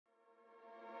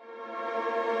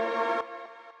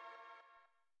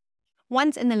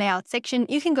Once in the layout section,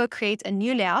 you can go create a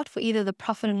new layout for either the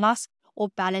profit and loss or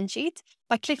balance sheet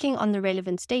by clicking on the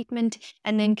relevant statement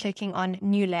and then clicking on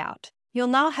new layout. You'll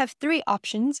now have 3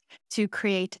 options to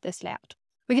create this layout.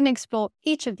 We're going to explore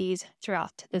each of these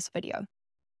throughout this video.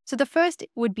 So the first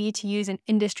would be to use an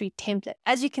industry template.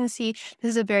 As you can see, this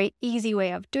is a very easy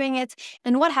way of doing it.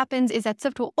 And what happens is that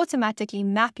Syft will automatically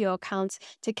map your accounts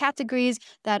to categories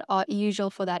that are usual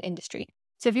for that industry.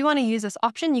 So if you want to use this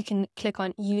option, you can click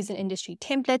on use an industry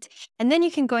template, and then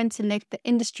you can go and select the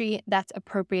industry that's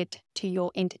appropriate to your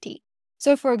entity.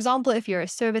 So for example, if you're a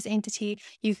service entity,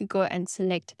 you could go and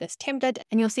select this template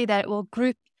and you'll see that it will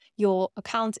group your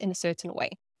accounts in a certain way.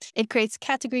 It creates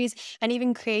categories and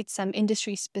even creates some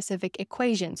industry specific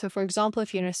equations. So for example,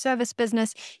 if you're in a service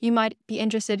business, you might be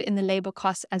interested in the labor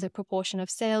costs as a proportion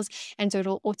of sales, and so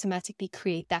it'll automatically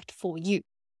create that for you.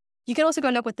 You can also go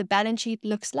look what the balance sheet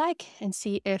looks like and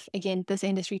see if, again, this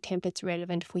industry template's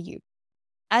relevant for you.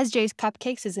 As Jay's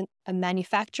Cupcakes is a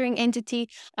manufacturing entity,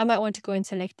 I might want to go and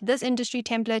select this industry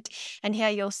template. And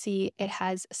here you'll see it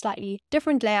has a slightly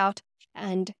different layout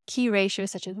and key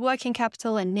ratios such as working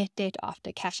capital and net debt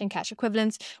after cash and cash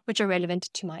equivalents, which are relevant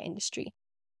to my industry.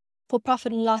 For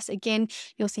profit and loss, again,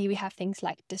 you'll see we have things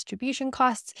like distribution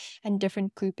costs and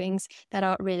different groupings that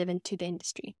are relevant to the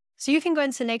industry. So you can go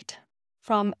and select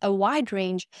from a wide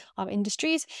range of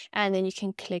industries, and then you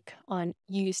can click on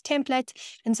use template.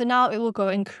 And so now it will go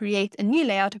and create a new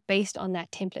layout based on that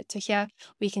template. So here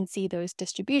we can see those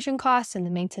distribution costs and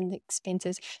the maintenance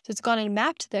expenses. So it's gone and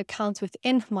mapped the accounts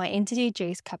within my entity,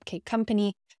 Jay's Cupcake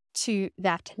Company, to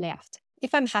that layout.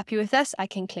 If I'm happy with this, I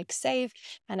can click save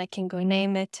and I can go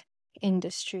name it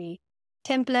industry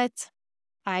template.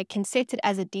 I can set it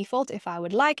as a default if I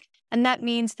would like, and that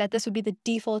means that this would be the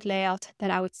default layout that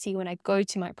I would see when I go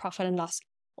to my profit and loss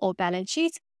or balance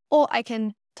sheet, or I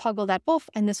can toggle that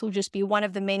off and this will just be one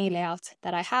of the many layouts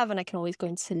that I have, and I can always go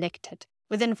and select it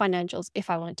within financials if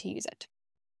I want to use it.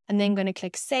 And then I'm going to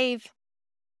click save,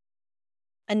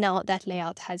 and now that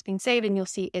layout has been saved and you'll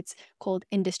see it's called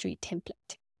industry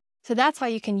template. So that's how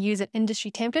you can use an industry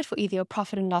template for either your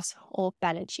profit and loss or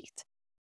balance sheet.